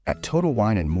At Total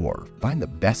Wine & More, find the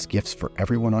best gifts for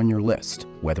everyone on your list,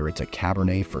 whether it's a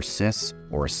Cabernet for sis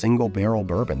or a single barrel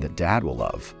bourbon that Dad will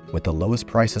love. With the lowest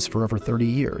prices for over 30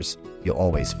 years, you'll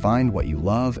always find what you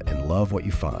love and love what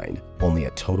you find. Only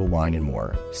at Total Wine &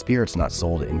 More. Spirits not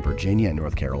sold in Virginia and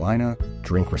North Carolina.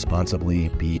 Drink responsibly.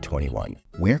 Be 21.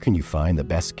 Where can you find the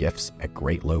best gifts at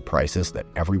great low prices that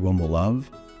everyone will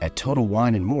love? At Total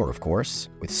Wine & More, of course.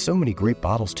 With so many great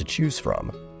bottles to choose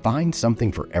from, find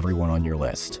something for everyone on your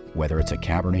list, whether it's a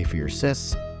Cabernet for your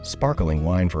sis, sparkling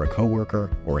wine for a coworker,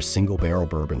 or a single barrel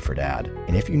bourbon for Dad.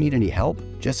 And if you need any help,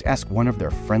 just ask one of their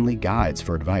friendly guides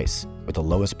for advice. With the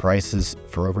lowest prices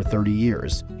for over 30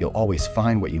 years, you'll always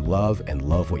find what you love and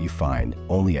love what you find.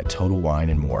 Only at Total Wine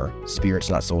 & More.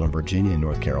 Spirits not sold in Virginia and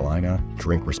North Carolina.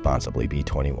 Drink responsibly. Be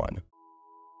 21.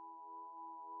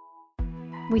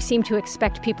 We seem to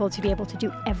expect people to be able to do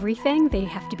everything. They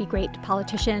have to be great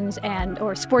politicians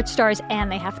or sports stars, and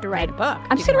they have to write a book.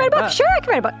 I'm just going to write a book. Sure, I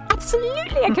can write a book.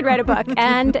 Absolutely, I could write a book.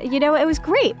 And, it was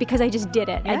great because I just did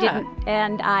it. Yeah.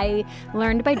 And I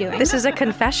learned by doing. This is a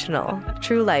confessional.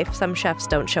 True life. Some chefs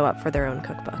don't show up for their own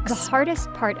cookbooks. The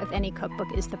hardest part of any cookbook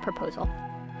is the proposal.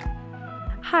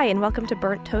 Hi, and welcome to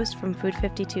Burnt Toast from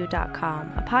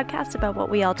Food52.com, a podcast about what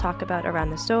we all talk about around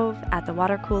the stove, at the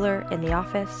water cooler, in the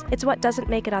office. It's what doesn't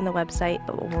make it on the website,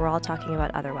 but what we're all talking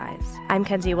about otherwise. I'm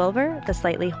Kenzie Wilbur, the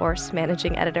slightly hoarse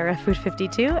managing editor of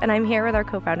Food52, and I'm here with our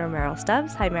co-founder, Meryl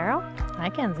Stubbs. Hi, Meryl. Hi,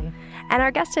 Kenzie. And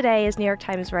our guest today is New York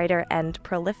Times writer and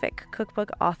prolific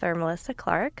cookbook author Melissa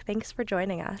Clark. Thanks for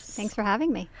joining us. Thanks for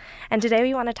having me. And today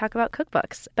we want to talk about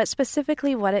cookbooks, but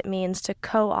specifically what it means to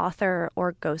co-author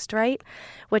or ghostwrite,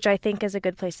 which I think is a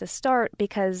good place to start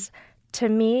because to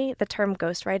me, the term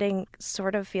ghostwriting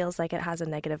sort of feels like it has a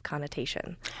negative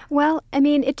connotation. Well,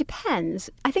 it depends.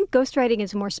 I think ghostwriting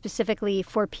is more specifically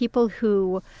for people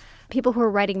who are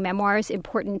writing memoirs,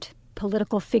 important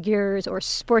political figures or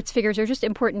sports figures or just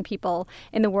important people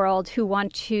in the world who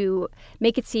want to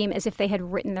make it seem as if they had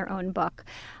written their own book.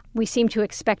 We seem to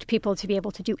expect people to be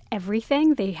able to do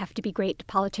everything. They have to be great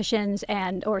politicians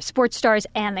or sports stars,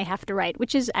 and they have to write,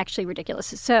 which is actually ridiculous.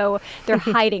 So they're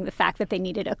hiding the fact that they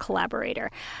needed a collaborator.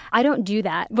 I don't do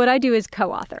that. What I do is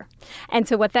co-author. And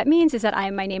so what that means is that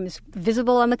my name is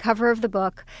visible on the cover of the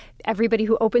book. Everybody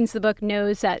who opens the book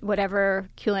knows that whatever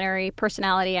culinary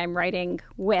personality I'm writing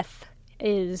with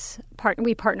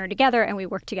we partner together and we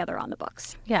work together on the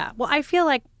books. Yeah. Well, I feel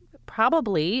like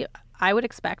probably I would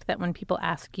expect that when people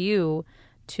ask you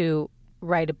to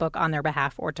write a book on their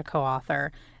behalf or to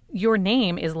co-author, your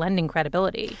name is lending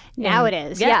credibility. Now it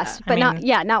is, yes. But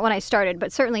not when I started,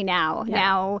 but certainly now.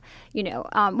 Yeah.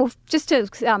 Now, just to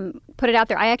put it out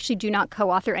there, I actually do not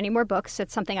co-author any more books.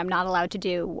 It's something I'm not allowed to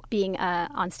do being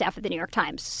on staff at the New York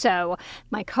Times. So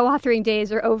my co-authoring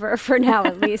days are over for now,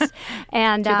 at least.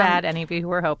 And too bad, any of you who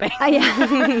were hoping.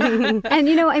 And,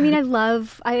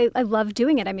 I love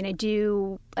doing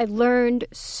it. I learned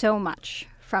so much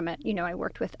from it. I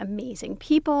worked with amazing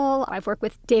people. I've worked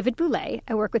with David Bouley.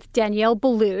 I worked with Danielle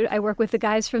Boulud. I worked with the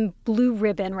guys from Blue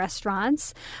Ribbon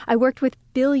Restaurants. I worked with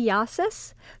Bill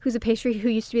Yassis, who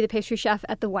used to be the pastry chef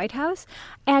at the White House.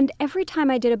 And every time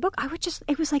I did a book,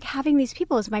 it was like having these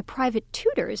people as my private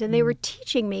tutors, and they were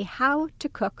teaching me how to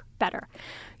cook better.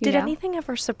 Did anything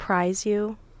ever surprise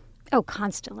you? Oh,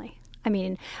 constantly.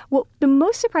 The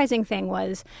most surprising thing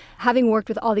was having worked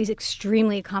with all these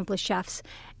extremely accomplished chefs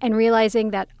and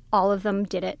realizing that all of them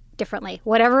did it differently.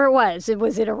 Whatever it was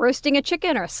it a roasting a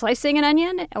chicken or slicing an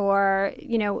onion or,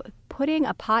 putting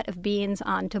a pot of beans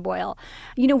on to boil?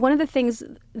 One of the things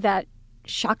that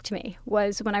shocked me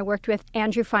was when I worked with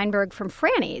Andrew Feinberg from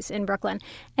Franny's in Brooklyn,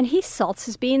 and he salts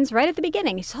his beans right at the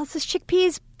beginning. He salts his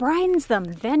chickpeas, brines them,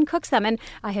 then cooks them. And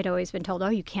I had always been told,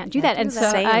 you can't do that. And so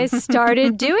I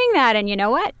started doing that. And you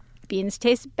know what? Beans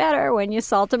taste better when you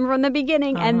salt them from the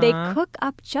beginning, and they cook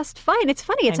up just fine. It's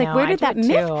funny. It's where did that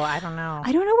myth? Too. I don't know.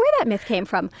 I don't know where that myth came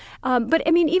from. But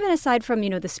even aside from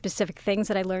the specific things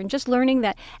that I learned, just learning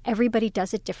that everybody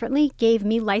does it differently gave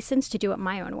me license to do it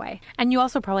my own way. And you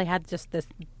also probably had just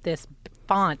this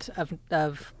font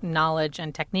of knowledge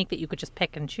and technique that you could just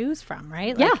pick and choose from,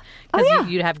 right? Yeah. Because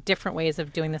you'd have different ways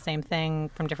of doing the same thing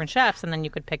from different chefs, and then you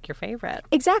could pick your favorite.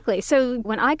 Exactly. So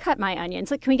when I cut my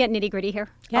onions, can we get nitty-gritty here?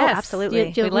 Yes. Oh,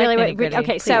 absolutely. We like nitty-gritty.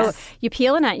 Okay, Please. So you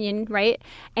peel an onion, right?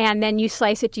 And then you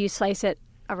slice it. Do you slice it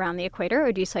around the equator,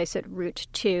 or do you slice it root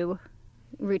to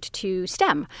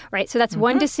stem, right? So that's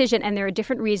one decision, and there are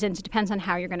different reasons. It depends on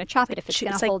how you're going to chop it, if it's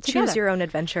going to hold together. Choose your own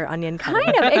adventure onion cutting.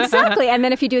 Kind of, exactly. And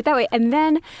then if you do it that way, and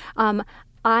then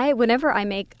I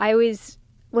always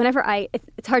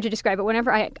it's hard to describe, but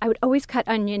whenever I would always cut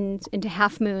onions into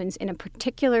half moons in a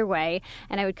particular way,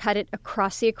 and I would cut it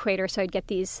across the equator, so I'd get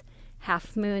these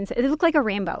half moons. It looked like a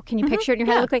rainbow. Can you picture it in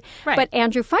your head? It looked like, right. But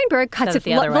Andrew Feinberg cuts it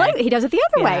the other way. He does it the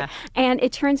other Yeah. way. And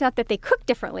it turns out that they cook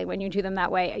differently when you do them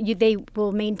that way. They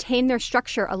will maintain their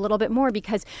structure a little bit more,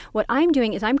 because what I'm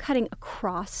doing is I'm cutting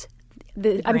across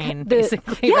the grain,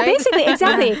 basically. Yeah, right? basically,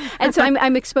 exactly. And so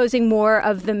I'm exposing more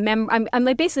of the I'm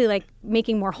like basically like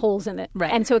making more holes in it,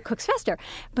 right. and so it cooks faster.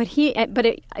 But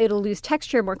it'll lose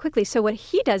texture more quickly. So what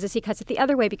he does is he cuts it the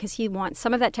other way, because he wants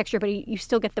some of that texture, but you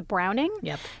still get the browning.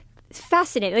 Yep. It's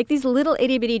fascinating, like these little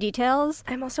itty bitty details.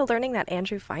 I'm also learning that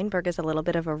Andrew Feinberg is a little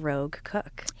bit of a rogue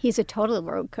cook. He's a total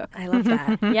rogue cook. I love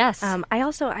that. Yes.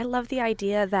 I love the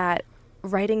idea that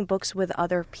writing books with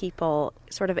other people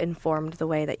sort of informed the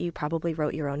way that you probably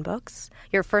wrote your own books.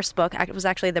 Your first book was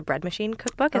actually the Bread Machine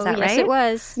Cookbook, is that right? Yes, it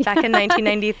was. Back in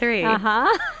 1993.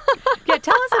 Yeah,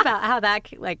 tell us about how that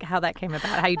came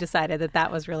about, how you decided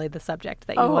that was really the subject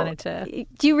that you wanted to...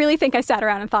 Do you really think I sat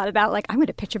around and thought about, like, I'm going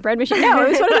to pitch a bread machine? No, it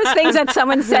was one of those things that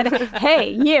someone said,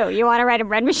 hey, you want to write a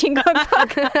bread machine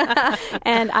cookbook?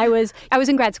 And I was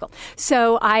in grad school.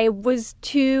 So I was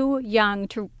too young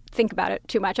to think about it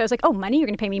too much. I was like, oh, money? You're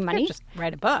going to pay me money? Just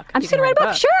write a book. I'm just going to write a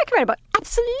book. Sure, I can write a book.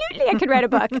 Absolutely, I could write a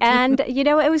book. And,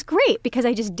 it was great because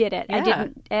I just did it. Yeah.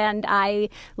 And I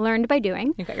learned by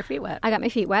doing. You got your feet wet. I got my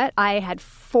feet wet. I had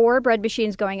 4 bread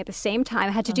machines going at the same time.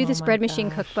 I had to do this bread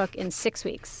machine cookbook in 6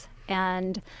 weeks.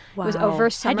 And it was over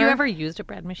summer. Had you ever used a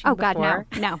bread machine before? God,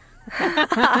 no.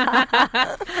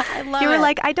 I love You were it.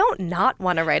 like, I don't not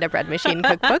want to write a bread machine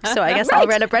cookbook, so I guess I'll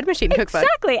write a bread machine cookbook.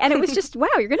 Exactly. And it was just, wow,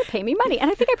 you're going to pay me money. And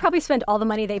I think I probably spent all the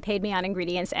money they paid me on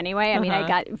ingredients anyway. I mean, I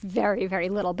got very, very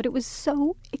little, but it was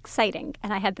so exciting.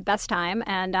 And I had the best time.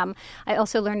 And I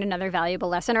also learned another valuable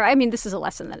lesson. This is a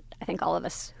lesson that I think all of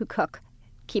us who cook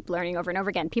keep learning over and over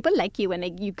again. People like you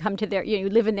when you come to their, you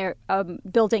live in their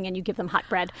building and you give them hot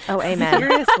bread. Oh, amen.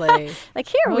 Seriously. Like,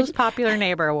 here. Most popular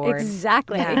neighbor award.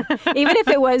 Exactly. Yeah. Even if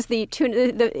it was the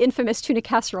infamous tuna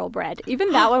casserole bread,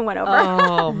 even that one went over.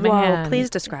 Oh, man. Whoa, please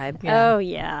describe. Oh,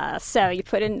 yeah. So you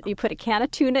put a can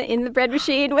of tuna in the bread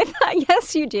machine with,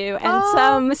 yes, you do, and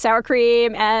some sour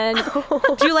cream and...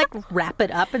 Do you, wrap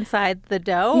it up inside the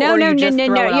dough? No. Or You you just have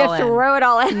throw to it all in? throw it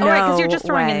all in. No. Oh, right, because you're just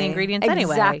throwing in the way. ingredients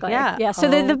anyway. Exactly. Yeah.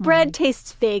 So the bread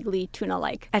tastes vaguely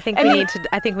tuna-like. I think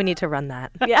we need to run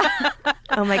that. Yeah.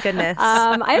 Oh my goodness.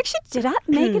 I actually did not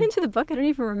make it into the book. I don't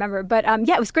even remember. But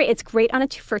it was great. It's great on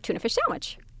for a tuna fish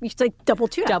sandwich. It's like double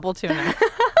tuna. Double tuna.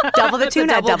 Double the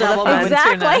tuna, double the fun.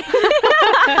 Exactly.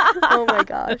 Oh my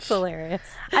gosh. It's hilarious.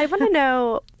 I want to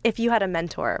know if you had a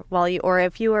mentor or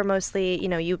if you were mostly,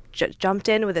 you jumped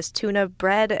in with this tuna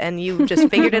bread and you just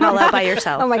figured it all out by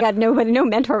yourself. Oh my God, no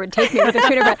mentor would take me with a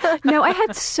tuna bread. No, I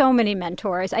had so many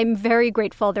mentors. I'm very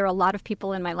grateful. There are a lot of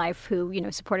people in my life who,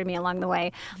 supported me along the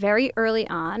way. Very early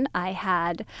on, I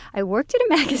worked at a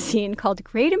magazine called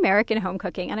Great American Home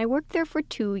Cooking, and I worked there for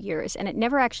 2 years, and it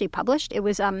never actually published. It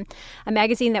was a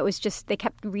magazine that was just, they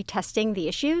kept retesting the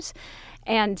issues.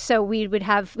 And so we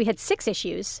had 6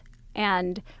 issues.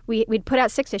 And we'd put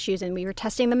out 6 issues, and we were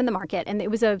testing them in the market. And it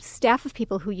was a staff of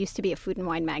people who used to be at Food and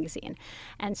Wine magazine.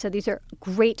 And so these are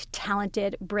great,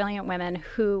 talented, brilliant women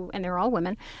and they're all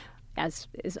women, as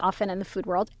is often in the food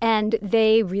world. And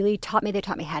they really taught me. They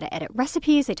taught me how to edit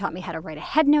recipes. They taught me how to write a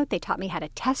head note. They taught me how to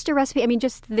test a recipe.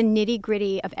 Just the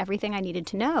nitty-gritty of everything I needed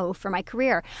to know for my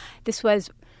career. This was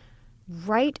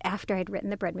right after I'd written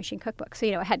the Bread Machine Cookbook. So,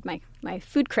 I had my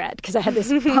food cred because I had this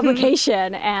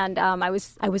publication. And I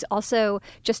was also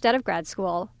just out of grad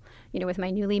school, with my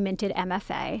newly minted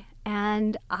MFA.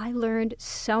 And I learned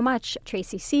so much.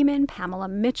 Tracy Seaman, Pamela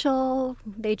Mitchell,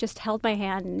 they just held my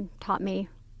hand and taught me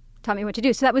what to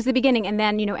do. So that was the beginning. And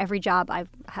then, every job I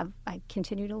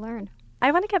continue to learn.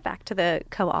 I want to get back to the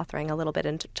co-authoring a little bit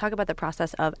and talk about the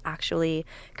process of actually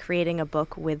creating a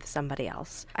book with somebody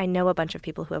else. I know a bunch of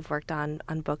people who have worked on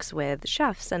books with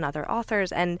chefs and other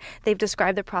authors, and they've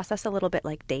described the process a little bit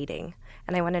like dating.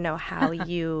 And I want to know how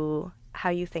you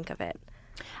think of it.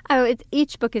 Oh,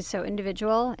 each book is so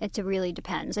individual. It really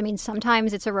depends.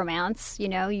 Sometimes it's a romance. You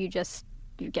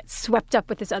get swept up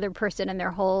with this other person and their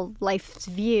whole life's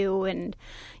view, and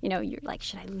you're like,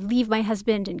 should I leave my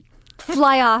husband and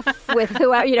fly off with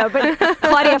whoever, but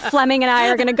Claudia Fleming and I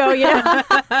are going to go, make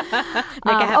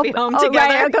a happy home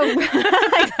together.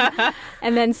 Right,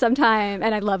 and then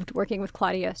and I loved working with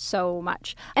Claudia so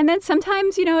much. And then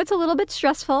sometimes, it's a little bit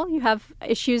stressful. You have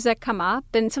issues that come up,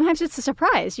 and sometimes it's a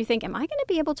surprise. You think, am I going to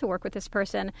be able to work with this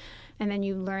person? And then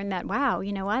you learn that, wow,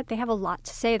 you know what? They have a lot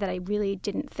to say that I really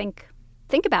didn't think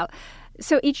think about.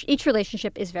 So each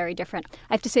relationship is very different.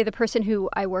 I have to say the person who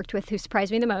I worked with who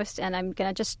surprised me the most, and I'm going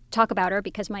to just talk about her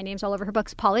because my name's all over her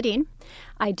books, Paula Deen.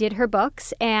 I did her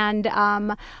books, and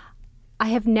I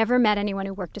have never met anyone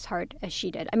who worked as hard as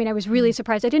she did. I mean, I was really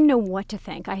surprised. I didn't know what to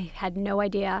think. I had no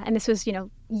idea. And this was,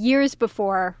 years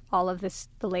before all of this,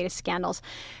 the latest scandals.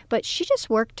 But she just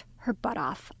worked her butt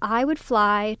off. I would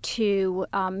fly to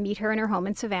meet her in her home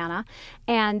in Savannah.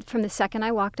 And from the second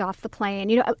I walked off the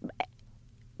plane,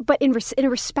 but in a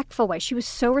respectful way. She was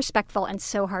so respectful and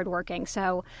so hardworking.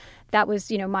 So that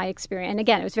was, my experience. And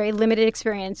again, it was very limited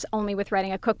experience only with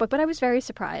writing a cookbook, but I was very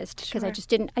surprised because I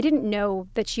didn't know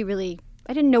that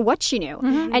I didn't know what she knew.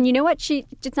 Mm-hmm. And you know what?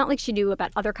 It's not like she knew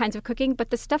about other kinds of cooking, but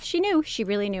the stuff she knew, she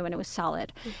really knew, and it was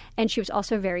solid. Mm-hmm. And she was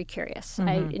also very curious. Mm-hmm.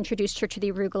 I introduced her to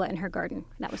the arugula in her garden.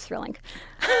 That was thrilling.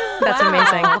 That's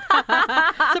amazing.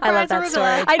 I love that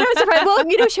story. I know, surprised. Well,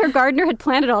 her gardener had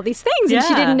planted all these things, and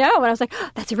she didn't know. And I was like,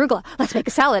 that's arugula. Let's make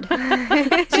a salad.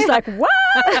 She's like, what?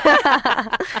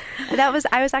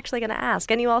 I was actually going to ask.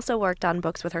 And you also worked on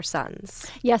books with her sons.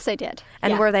 Yes, I did.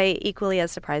 And were they equally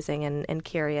as surprising and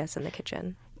curious in the kitchen?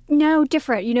 No,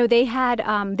 different.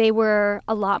 They were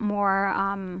a lot more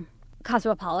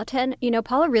cosmopolitan.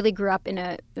 Paula really grew up in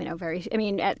a, very,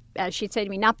 as she'd say to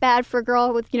me, not bad for a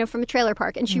girl with, from a trailer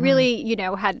park. And she really,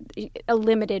 had a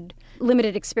limited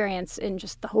experience in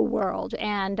just the whole world.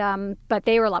 And, but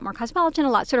they were a lot more cosmopolitan,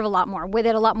 a lot more with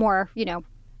it, a lot more,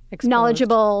 exposed.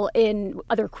 Knowledgeable in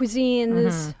other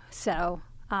cuisines. Mm-hmm. So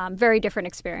very different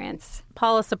experience.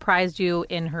 Paula surprised you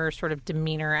in her sort of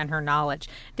demeanor and her knowledge.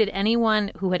 Did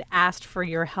anyone who had asked for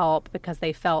your help because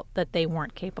they felt that they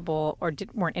weren't capable or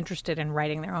weren't interested in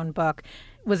writing their own book,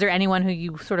 was there anyone who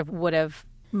you sort of would have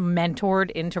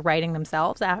mentored into writing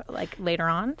themselves like later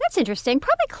on? That's interesting.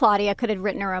 Probably Claudia could have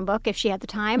written her own book if she had the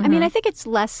time. Mm-hmm. I think it's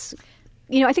less...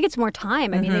 I think it's more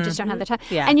time. They just don't have the time.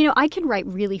 Yeah. And, I can write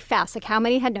really fast. Like, how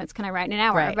many headnotes can I write in an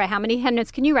hour? Right. How many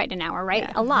headnotes can you write in an hour, right?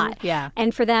 Yeah. A lot. Mm-hmm. Yeah.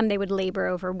 And for them, they would labor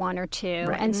over one or two.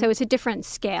 Right. And so it's a different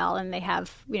scale. And they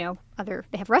have, they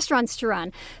have restaurants to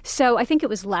run. So I think it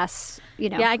was less,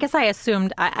 Yeah, I guess I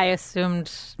assumed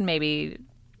maybe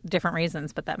different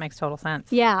reasons, but that makes total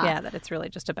sense. Yeah. Yeah, that it's really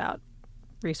just about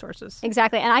resources.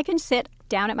 Exactly. And I can sit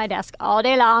down at my desk all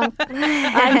day long.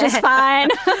 I'm just fine.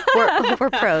 We're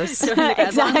pros. Exactly.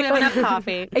 As long as we have enough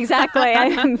coffee. Exactly.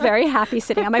 I'm very happy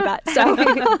sitting on my butt. So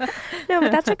no,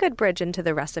 but that's a good bridge into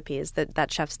the recipes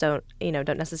that chefs don't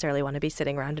necessarily want to be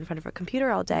sitting around in front of a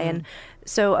computer all day. And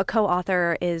so a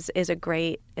co-author is a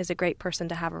great person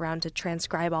to have around to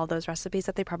transcribe all those recipes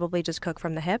that they probably just cook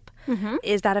from the hip. Mm-hmm.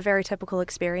 Is that a very typical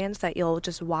experience that you'll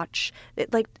just watch?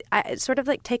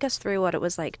 Take us through what it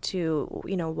was like to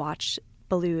watch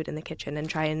Boulud in the kitchen and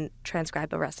try and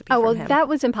transcribe a recipe from him. That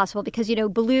was impossible because,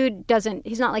 Boulud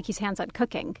he's not like he's hands-on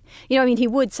cooking. He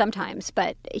would sometimes,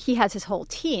 but he has his whole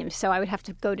team. So I would have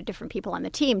to go to different people on the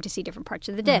team to see different parts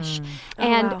of the dish. He's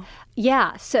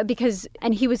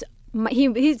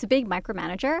a big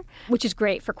micromanager, which is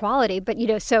great for quality. But,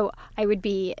 so I'd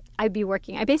be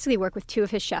working. I basically work with two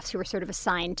of his chefs who were sort of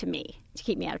assigned to me to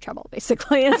keep me out of trouble,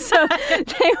 basically. And so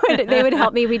they would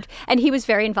help me. And he was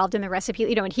very involved in the recipe,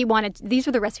 and these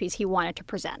were the recipes he wanted to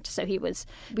present. So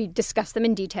we discussed them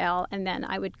in detail, and then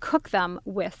I would cook them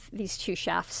with these two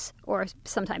chefs, or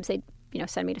sometimes they'd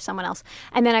send me to someone else.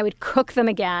 And then I would cook them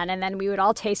again, and then we would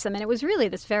all taste them. And it was really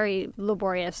this very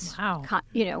laborious,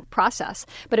 process.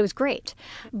 But it was great.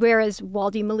 Whereas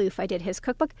Waldy Maloof, I did his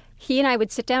cookbook. He and I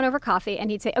would sit down over coffee, and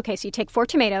he'd say, okay, so you take 4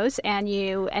 tomatoes, and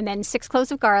then 6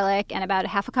 cloves of garlic, and about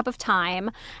half a cup of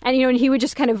thyme. And, and he would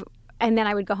just kind of... And then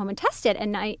I would go home and test it,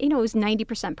 and it was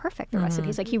 90% perfect, the recipe.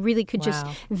 He's like, he really could just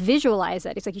visualize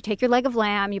it. It's like, you take your leg of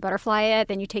lamb, you butterfly it,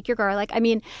 then you take your garlic.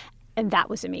 And that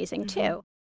was amazing, too.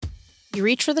 You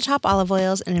reach for the top olive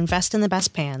oils and invest in the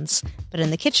best pans. But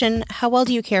in the kitchen, how well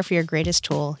do you care for your greatest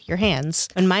tool, your hands?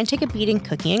 When mine take a beating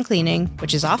cooking and cleaning,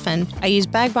 which is often, I use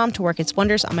Bag Balm to work its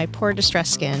wonders on my poor,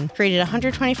 distressed skin. Created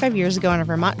 125 years ago on a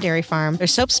Vermont dairy farm, their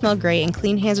soaps smell great and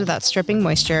clean hands without stripping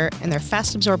moisture, and their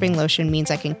fast-absorbing lotion means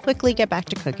I can quickly get back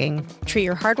to cooking. Treat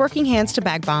your hardworking hands to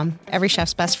Bag Balm, every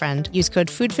chef's best friend. Use code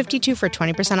FOOD52 for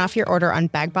 20% off your order on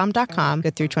bagbalm.com,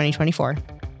 good through 2024.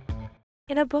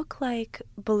 In a book like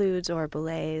Boulud's or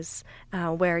Boulet's,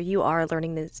 where you are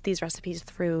learning these recipes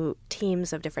through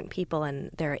teams of different people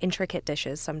and their intricate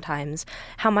dishes sometimes,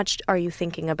 how much are you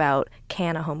thinking about,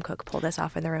 can a home cook pull this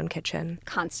off in their own kitchen?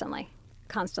 Constantly.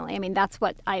 constantly. I mean,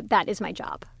 that is my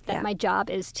job. My job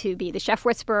is to be the chef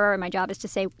whisperer, and my job is to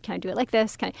say, can I do it like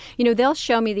this? They'll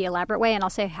show me the elaborate way, and I'll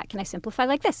say, can I simplify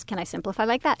like this? Can I simplify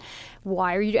like that?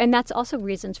 Why are you? And that's also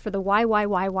reasons for the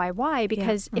why,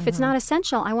 because if it's not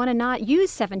essential, I want to not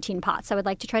use 17 pots. I would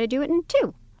like to try to do it in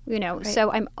 2. Right.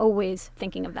 So I'm always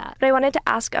thinking of that. But I wanted to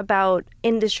ask about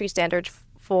industry standards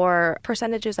for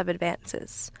percentages of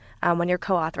advances. When you're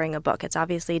co-authoring a book, it's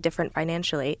obviously different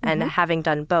financially, and having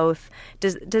done both,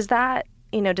 does that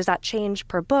change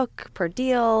per book, per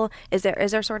deal? Is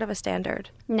there sort of a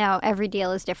standard? No, every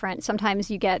deal is different.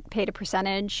 Sometimes you get paid a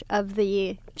percentage of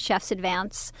the chef's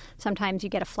advance. Sometimes you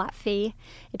get a flat fee.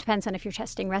 It depends on if you're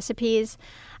testing recipes.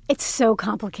 It's so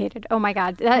complicated. Oh my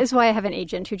God. That is why I have an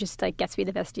agent who just gets me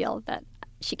the best deal that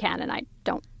she can, and I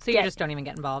don't. So you just don't even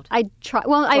get involved? I try.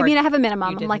 Well, I have a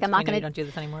minimum. I'm like, I'm not going to. You don't do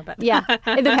this anymore, but yeah,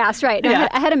 in the past, right? No,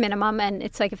 I had a minimum, and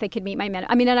it's like if they could meet my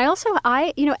minimum. I mean, and I also,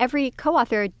 every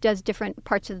co-author does different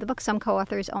parts of the book. Some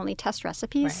co-authors only test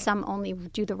recipes. Right. Some only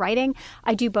do the writing.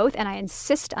 I do both, and I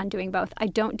insist on doing both. I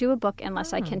don't do a book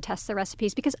unless I can test the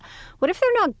recipes, because what if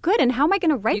they're not good, and how am I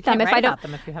going to write them if I don't? About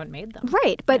them if you haven't made them,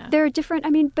 right? But they're different. I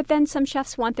mean, but then some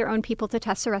chefs want their own people to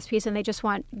test the recipes, and they just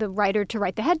want the writer to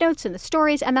write the head notes and the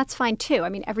stories, and that's fine too. I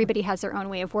mean, everybody has their own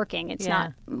way of working. It's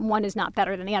not, one is not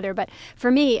better than the other. But for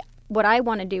me, what I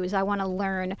want to do is I want to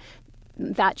learn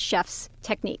that chef's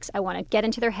techniques. I want to get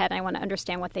into their head, and I want to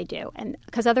understand what they do. And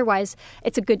because otherwise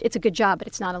it's a good job, but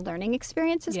it's not a learning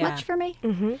experience as much for me.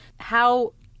 Mm-hmm.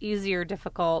 How easy or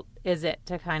difficult is it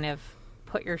to kind of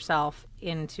put yourself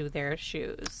into their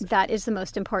shoes? That is the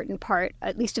most important part,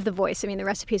 at least of the voice. I mean, the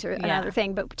recipes are another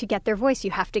thing, but to get their voice,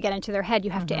 you have to get into their head.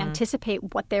 You have to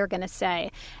anticipate what they're going to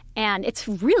say. And it's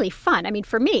really fun. I mean,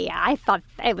 for me, I thought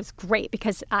it was great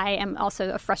because I am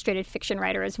also a frustrated fiction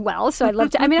writer as well. So I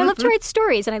love to write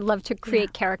stories, and I love to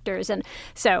create characters. And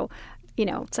so,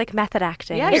 it's like method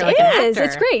acting. Yeah, it is.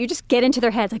 It's great. You just get into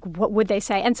their heads, like, what would they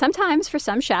say? And sometimes for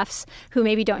some chefs who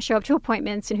maybe don't show up to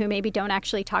appointments and who maybe don't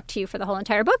actually talk to you for the whole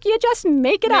entire book, you just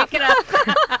make it up.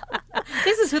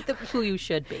 This is who you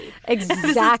should be. Exactly.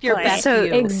 This is your best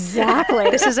you. Exactly.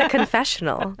 This is a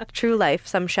confessional. True life.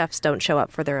 Some chefs don't show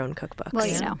up for their own cookbooks. Well,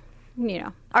 you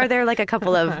know. Are there like a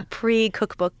couple of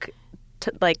pre-cookbook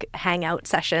hangout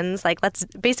sessions, let's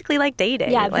basically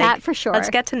dating? Yeah, that for sure. Let's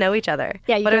get to know each other.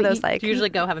 Yeah, what are those like? Do you usually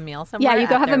go have a meal somewhere? Yeah, you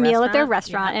go have a meal at their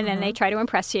restaurant, and then they try to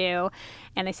impress you,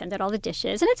 and they send out all the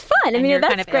dishes, and it's fun. And you're that's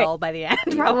kind of great. Ill by the end.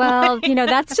 Well,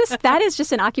 that is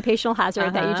just an occupational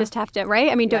hazard that you just have to,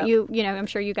 right? I mean, don't you? I'm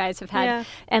sure you guys have had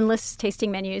endless tasting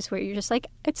menus where you're just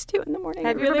like, it's 2 a.m.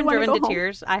 Have you ever been driven to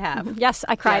tears? I have. Yes,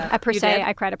 I cried at Per Se.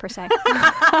 I cried at Per Se.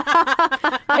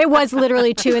 It was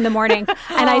literally 2 a.m, and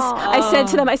I said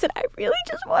to them, I said, I really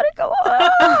just want to go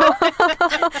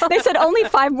home. They said only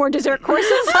 5 more dessert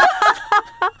courses.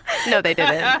 No, they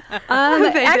didn't.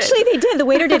 They did. The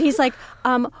waiter did. He's like,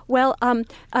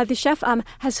 the chef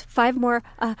has 5 more.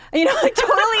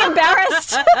 Totally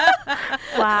embarrassed.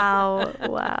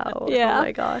 Wow. Yeah. Oh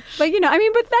my gosh. But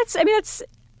that's.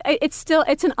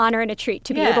 It's an honor and a treat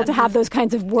to be able to have those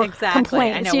kinds of work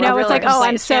complaints. I know. It's like,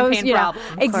 I'm so problem.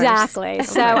 Exactly.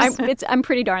 So I'm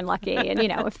pretty darn lucky, and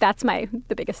if that's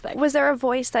the biggest thing. Was there a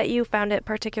voice that you found it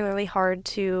particularly hard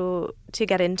to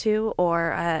get into,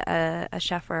 or a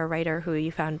chef or a writer who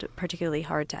you found particularly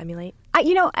hard to emulate?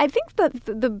 I think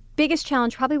the biggest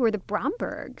challenge probably were the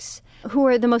Brombergs, who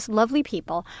are the most lovely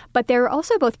people, but they're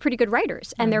also both pretty good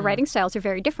writers, and their writing styles are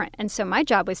very different. And so my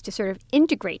job was to sort of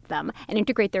integrate them and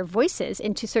integrate their voices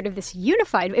into sort of this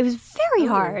unified. It was very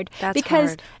hard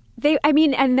because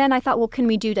and then I thought, well, can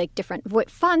we do different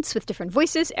fonts with different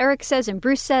voices? Eric says and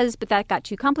Bruce says, but that got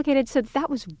too complicated. So that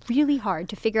was really hard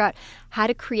to figure out how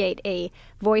to create a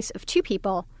voice of 2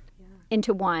 people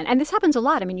into one. And this happens a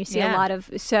lot. I mean, you see a lot of,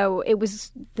 so it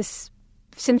was this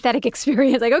synthetic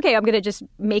experience. Like, okay, I'm going to just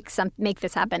make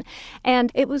this happen.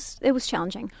 And it was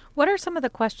challenging. What are some of the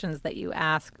questions that you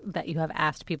have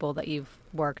asked people that you've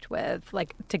worked with,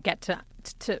 to get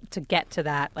to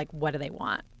that, what do they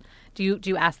want? Do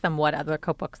you ask them what other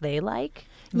cookbooks they like?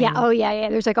 Yeah.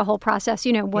 There's a whole process.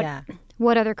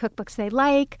 What other cookbooks they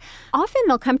like. Often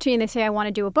they'll come to me and they say, I want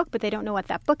to do a book, but they don't know what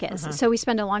that book is. So we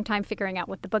spend a long time figuring out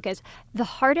what the book is. The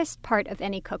hardest part of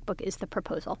any cookbook is the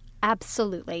proposal.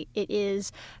 Absolutely. It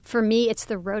is. For me, it's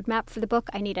the roadmap for the book.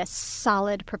 I need a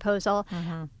solid proposal.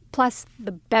 Plus,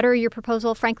 the better your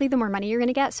proposal, frankly, the more money you're going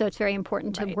to get. So it's very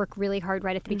important to work really hard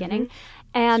right at the beginning.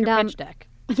 And it's your pitch deck.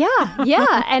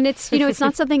 Yeah. And it's, it's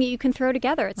not something that you can throw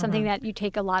together. It's something that I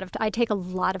take a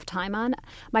lot of time on.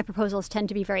 My proposals tend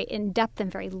to be very in-depth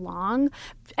and very long.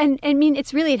 And I mean,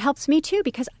 it helps me too,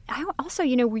 because I also,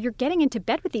 when you're getting into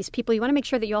bed with these people, you want to make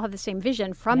sure that you all have the same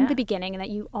vision from the beginning and that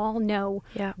you all know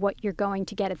what you're going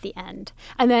to get at the end.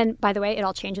 And then, by the way, it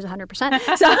all changes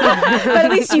 100%. So, but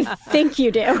at least you think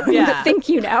you do. You think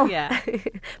you know. Yeah.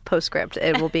 Postscript,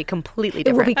 it will be completely It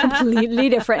different. will be completely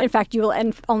different. In fact, you will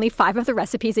end only 5 of the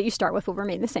recipes that you start with will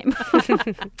remain the same.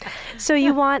 So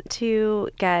you want to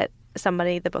get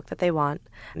somebody the book that they want.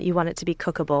 You want it to be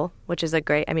cookable, which is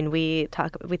we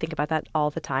think about that all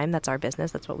the time. That's our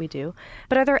business. That's what we do.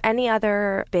 But are there any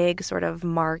other big sort of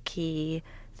marquee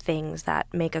things that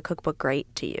make a cookbook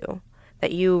great to you,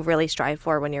 that you really strive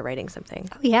for when you're writing something?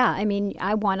 Oh, yeah. I mean,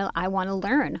 I want to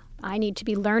learn. I need to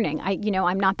be learning.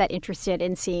 I'm not that interested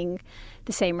in seeing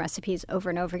the same recipes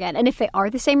over and over again. And if they are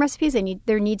the same recipes,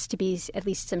 there needs to be at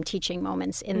least some teaching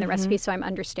moments in the recipe so I'm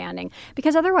understanding.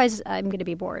 Because otherwise, I'm going to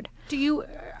be bored.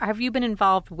 Have you been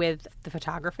involved with the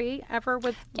photography ever?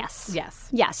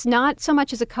 Yes. Not so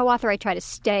much as a co-author. I try to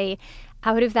stay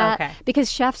out of that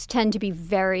because chefs tend to be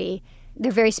they're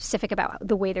very specific about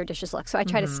the way their dishes look. So I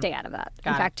try to stay out of that.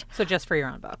 In fact, so just for your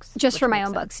own books? Just for my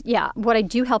own books, yeah. What I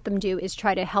do help them do is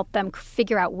try to help them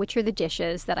figure out which are the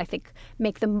dishes that I think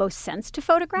make the most sense to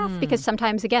photograph. Because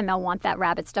sometimes, again, they'll want that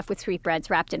rabbit stuffed with sweetbreads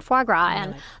wrapped in foie gras.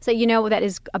 And so, that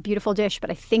is a beautiful dish.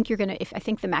 But I think I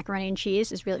think the macaroni and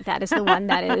cheese is that is the one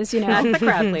that is, That's the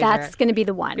crowd pleaser. That's going to be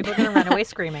the one. People are going to run away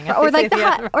screaming. or like the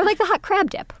hot crab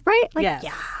dip, right? Yes.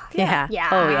 Yeah.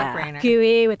 Oh, yeah.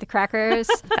 Gooey with the crackers.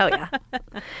 Oh, yeah.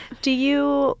 Do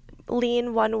you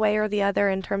lean one way or the other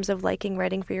in terms of liking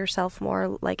writing for yourself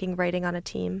more, liking writing on a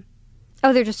team?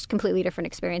 Oh, they're just completely different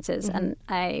experiences, and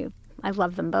I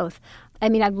love them both. I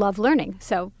mean, I love learning,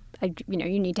 so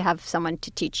you need to have someone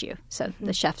to teach you. So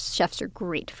the chefs are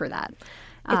great for that.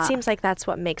 It seems like that's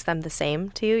what makes them the same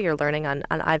to you. You're learning on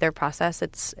either process.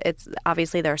 It's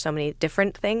obviously there are so many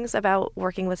different things about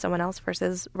working with someone else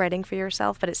versus writing for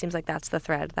yourself, but it seems like that's the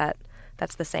thread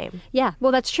that's the same. Yeah,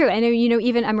 well, that's true. And,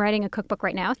 even I'm writing a cookbook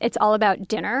right now. It's all about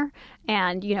dinner.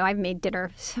 And, I've made dinner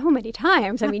so many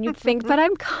times. I mean, you'd think, but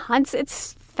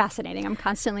it's fascinating. I'm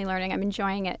constantly learning. I'm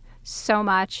enjoying it so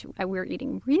much. We're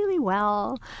eating really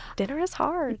well. Dinner is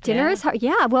hard. Dinner is hard.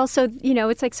 Yeah. Well, so,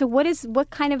 it's like, so what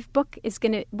kind of book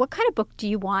do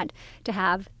you want to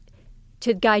have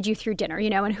to guide you through dinner,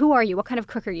 and who are you? What kind of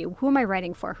cook are you? Who am I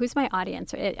writing for? Who's my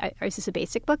audience? Is this a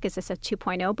basic book? Is this a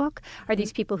 2.0 book? Are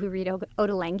these people who read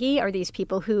Ottolenghi? Are these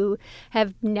people who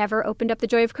have never opened up the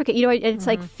joy of cooking? It's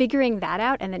like figuring that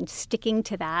out and then sticking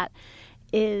to that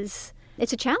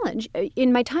it's a challenge.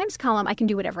 In my Times column, I can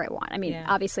do whatever I want. I mean,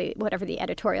 obviously, whatever the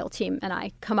editorial team and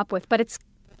I come up with, but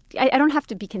I don't have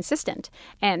to be consistent.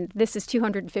 And this is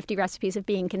 250 recipes of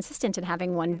being consistent and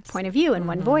having one point of view and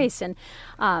one voice. And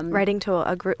writing to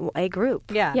a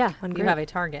group. Yeah. One group. You have a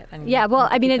target. And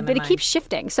but it keeps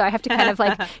shifting. So I have to kind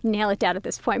of nail it down at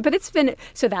this point. But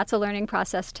so that's a learning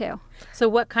process too.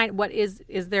 So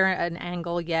is there an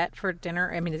angle yet for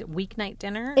dinner? I mean, is it weeknight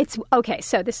dinner? It's okay.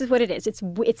 So this is what it is.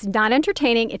 It's not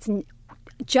entertaining. It's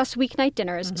just weeknight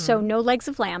dinners, so no legs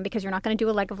of lamb, because you're not going to do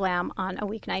a leg of lamb on a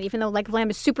weeknight, even though leg of lamb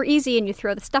is super easy and you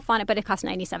throw the stuff on it, but it costs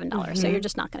 $97, so you're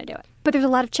just not going to do it. But there's a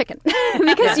lot of chicken,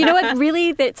 because you know what,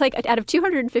 really, it's like out of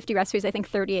 250 recipes, I think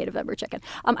 38 of them are chicken.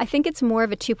 I think it's more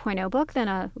of a 2.0 book than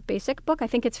a basic book. I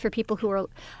think it's for people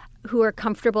who are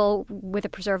comfortable with a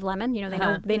preserved lemon.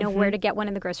 They know where to get one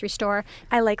in the grocery store.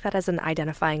 I like that as an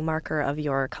identifying marker of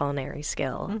your culinary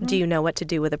skill. Do you know what to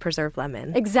do with a preserved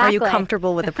lemon? Exactly. Are you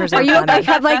comfortable with a preserved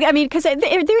lemon? Because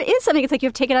there is something. It's like you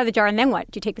have to take it out of the jar, and then what?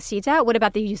 Do you take the seeds out? What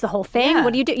about you use the whole thing? Yeah.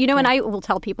 What do you do? And I will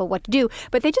tell people what to do,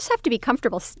 but they just have to be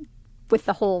comfortable with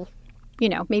the whole,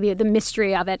 maybe the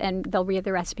mystery of it, and they'll read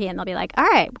the recipe and they'll be like, all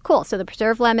right, cool. So the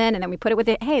preserved lemon, and then we put it with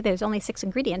it. Hey, there's only 6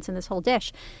 ingredients in this whole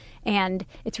dish. And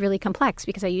it's really complex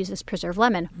because I use this preserved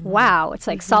lemon. Wow. It's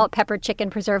like salt, pepper, chicken,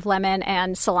 preserved lemon,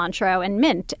 and cilantro, and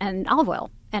mint, and olive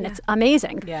oil. And it's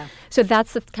amazing. Yeah. So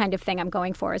that's the kind of thing I'm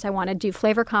going for, is I want to do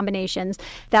flavor combinations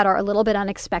that are a little bit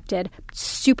unexpected.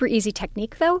 Super easy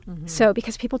technique, though. So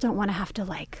because people don't want to have to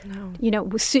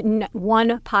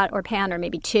one pot or pan, or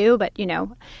maybe 2, but,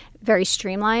 very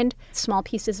streamlined. Small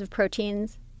pieces of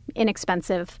proteins,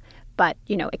 inexpensive, but,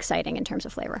 exciting in terms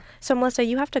of flavor. So, Melissa,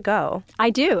 you have to go. I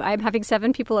do. I'm having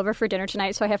 7 people over for dinner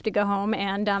tonight, so I have to go home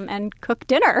and cook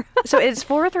dinner. So it's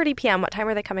 4:30 p.m. What time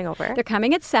are they coming over? They're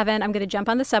coming at 7. I'm going to jump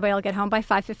on the subway. I'll get home by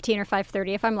 5:15 or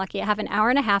 5:30 if I'm lucky. I have an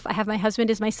hour and a half. I have my husband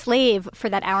as my slave for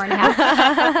that hour and a half.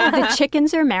 The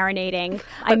chickens are marinating.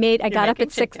 I got up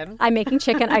at 6. I'm making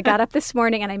chicken. I got up this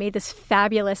morning and I made this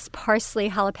fabulous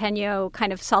parsley jalapeno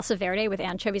kind of salsa verde with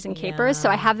anchovies and capers. So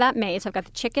I have that made. So I've got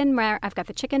the chicken. I've got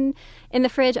the chicken in the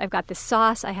fridge. I've got the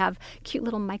sauce. I have cute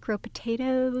little micro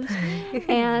potatoes,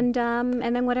 and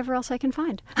then whatever else I can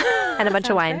find. And a bunch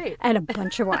of wine. Great. And a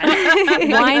bunch of wine.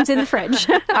 Wine's in the fridge.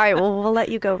 All right, well, we'll let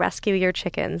you go rescue your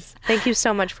chickens. Thank you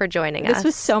so much for joining us. This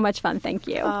was so much fun. Thank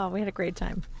you. Oh, we had a great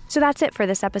time. So that's it for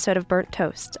this episode of Burnt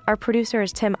Toast. Our producer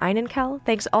is Tim Einenkel.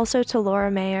 Thanks also to Laura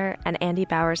Mayer and Andy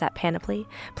Bowers at Panoply.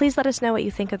 Please let us know what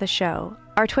you think of the show.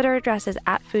 Our Twitter address is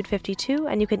 @Food52,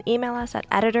 and you can email us at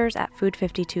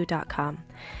editors@food52.com.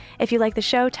 If you like the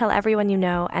show, tell everyone you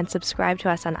know and subscribe to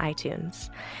us on iTunes.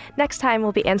 Next time,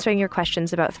 we'll be answering your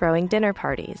questions about throwing dinner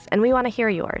parties, and we want to hear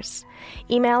yours.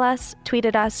 Email us, tweet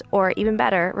at us, or even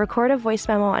better, record a voice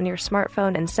memo on your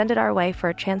smartphone and send it our way for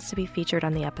a chance to be featured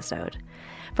on the episode.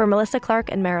 For Melissa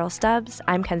Clark and Meryl Stubbs,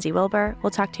 I'm Kenzie Wilbur.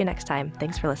 We'll talk to you next time.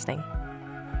 Thanks for listening.